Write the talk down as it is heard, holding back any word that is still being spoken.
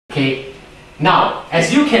Okay, now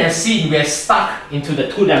as you can see, we are stuck into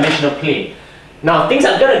the two-dimensional plane. Now things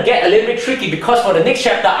are gonna get a little bit tricky because for the next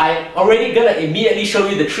chapter I already gonna immediately show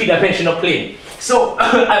you the three-dimensional plane. So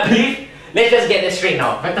I believe, let's just get this straight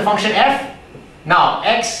now. Vector function f, now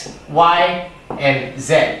x, y, and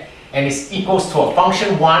z, and it's equals to a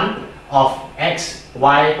function 1 of x,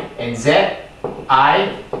 y, and z,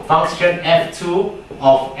 I, function f2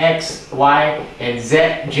 of x, y, and z,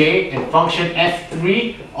 j, and function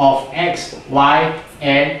f3 of x, y,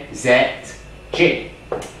 and z, j.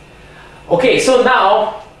 Okay, so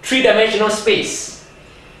now three-dimensional space,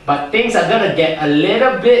 but things are gonna get a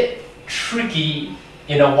little bit tricky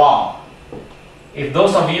in a while. If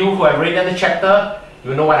those of you who have read the chapter,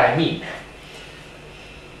 you know what I mean.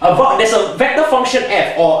 There's a vector function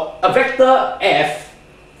f, or a vector f,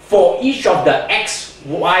 for each of the x,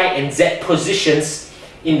 y, and z positions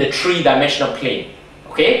in the three-dimensional plane.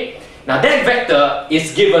 Okay? Now that vector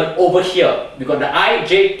is given over here. We got the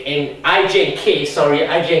ij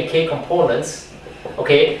and k components.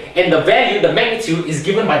 Okay, and the value, the magnitude, is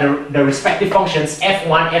given by the respective functions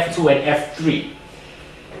f1, f2, and f3.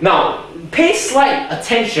 Now, pay slight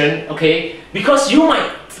attention, okay, because you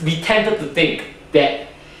might be tempted to think that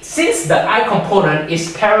since the I component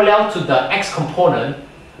is parallel to the x component,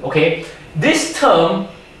 okay, this term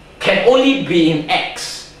can only be in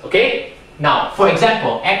x. Okay, now for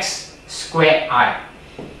example, x squared I.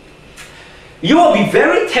 You will be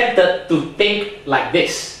very tempted to think like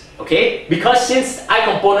this, okay? Because since I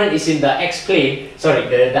component is in the x plane, sorry,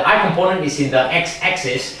 the I component is in the x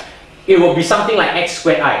axis, it will be something like x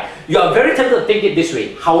squared I. You are very tempted to think it this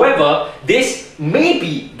way. However, this may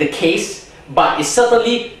be the case, but it's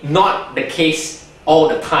certainly not the case all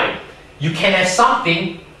the time. You can have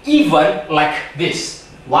something even like this,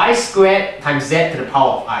 y squared times z to the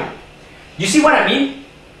power of I. You see what I mean?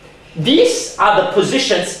 These are the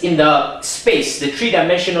positions in the space, the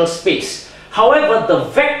three-dimensional space. However, the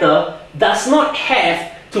vector does not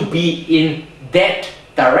have to be in that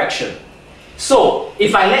direction. So,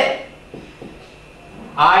 if I let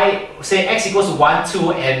I say x equals to 1,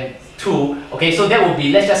 2, and 2, okay, so that would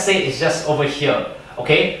be, let's just say it's just over here,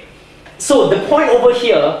 okay? So, the point over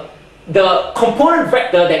here, the component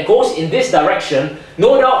vector that goes in this direction,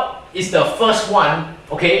 no doubt is the first one,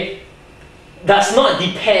 okay, does not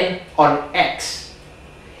depend on x.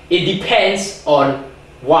 It depends on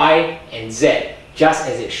y and z, just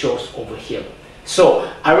as it shows over here. So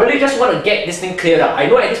I really just want to get this thing cleared up. I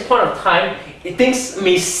know at this point of time, things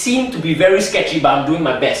may seem to be very sketchy, but I'm doing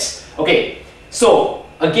my best. Okay, so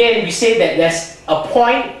again, we say that there's a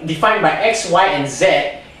point defined by x, y, and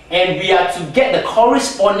z, and we are to get the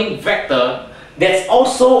corresponding vector that's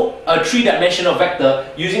also a three-dimensional vector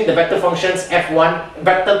using the vector functions f1,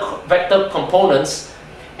 vector components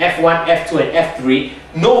f1, f2, and f3,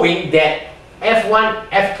 knowing that f1,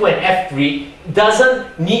 f2, and f3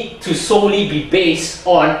 doesn't need to solely be based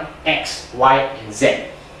on x, y, and z.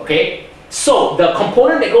 Okay? So the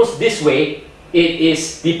component that goes this way, it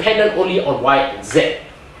is dependent only on y and z.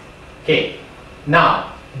 Okay.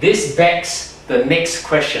 Now, this begs the next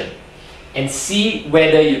question, and see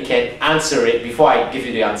whether you can answer it before I give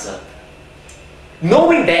you the answer.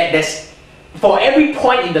 Knowing that there's, for every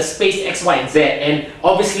point in the space x, y, and z, and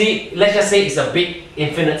obviously let's just say it's a big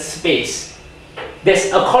infinite space, there's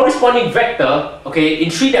a corresponding vector, okay, in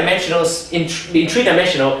three-dimensional,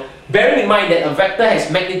 bearing in mind that a vector has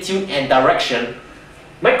magnitude and direction.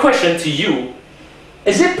 My question to you,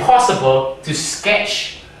 is it possible to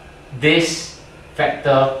sketch this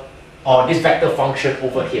vector or this vector function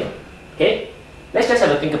over here? Okay, let's just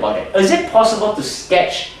have a think about it. Is it possible to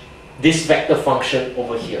sketch this vector function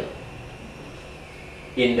over here,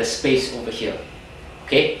 in the space over here?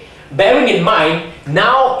 Okay, bearing in mind,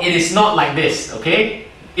 now it is not like this, okay?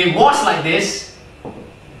 It was like this,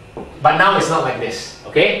 but now it's not like this,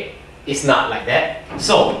 okay? It's not like that.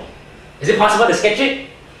 So, is it possible to sketch it?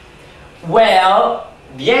 Well,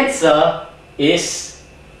 the answer is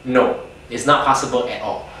no. It's not possible at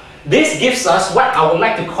all. This gives us what I would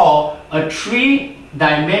like to call a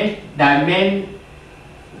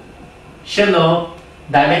three-dimensional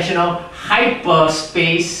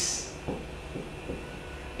hyperspace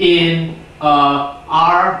in a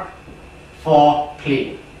R4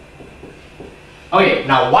 plane. Okay,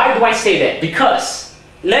 now why do I say that? Because,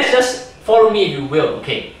 let's just follow me if you will,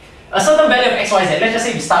 okay. A certain value of x, y, z, let's just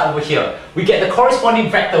say we start over here. We get the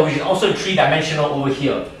corresponding vector which is also three-dimensional over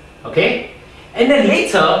here, okay. And then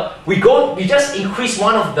later, we just increase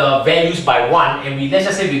one of the values by 1, and let's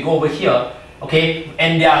just say we go over here, okay,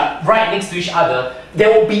 and they are right next to each other.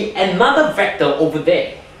 There will be another vector over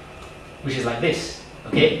there, which is like this,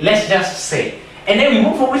 okay. Let's just say, And then we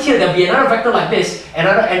move over here, there'll be another vector like this, and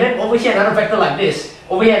then over here another vector like this,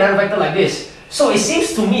 over here another vector like this. So it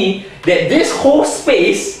seems to me that this whole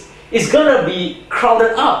space is gonna be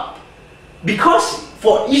crowded up, because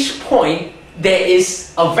for each point there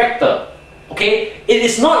is a vector. Okay? It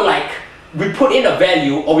is not like we put in a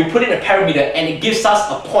value or we put in a parameter and it gives us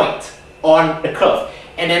a point on the curve.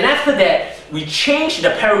 And then after that, we change the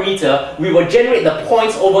parameter, we will generate the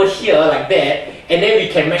points over here like that, and then we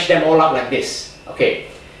can match them all up like this. Okay?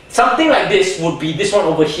 Something like this would be this one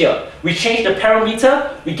over here. We change the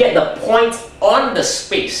parameter, we get the point on the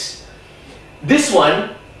space. This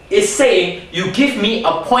one is saying, you give me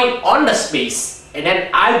a point on the space, and then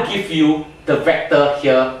I'll give you the vector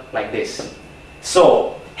here like this.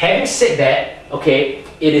 So, having said that, okay,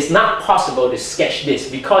 it is not possible to sketch this,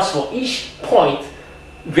 because for each point,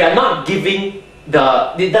 we are not giving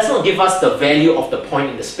it does not give us the value of the point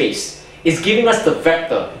in the space. It's giving us the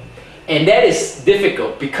vector. And that is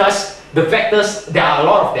difficult because the vectors, there are a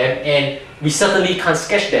lot of them, and we certainly can't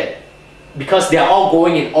sketch that because they are all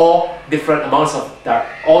going in all different amounts of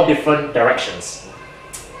all different directions.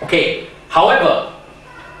 Okay, however,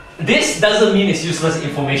 this doesn't mean it's useless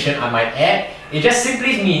information, I might add. It just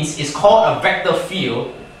simply means it's called a vector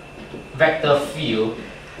field,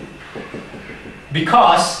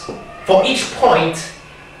 because for each point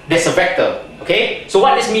there's a vector. Okay, so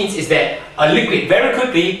what this means is that a liquid, very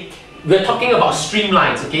quickly, we're talking about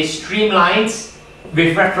streamlines. Okay, streamlines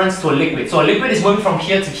with reference to a liquid. So a liquid is moving from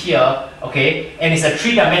here to here, okay, and it's a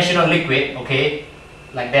three-dimensional liquid, okay,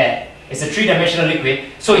 like that. It's a three-dimensional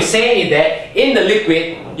liquid. So it's saying that in the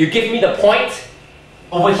liquid, you give me the point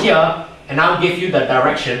over here, and I'll give you the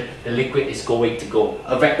direction the liquid is going to go.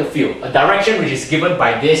 A vector field, a direction which is given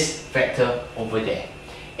by this vector over there.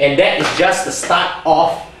 And that is just the start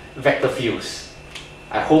of vector fields.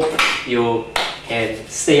 I hope you can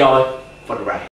stay on for the ride.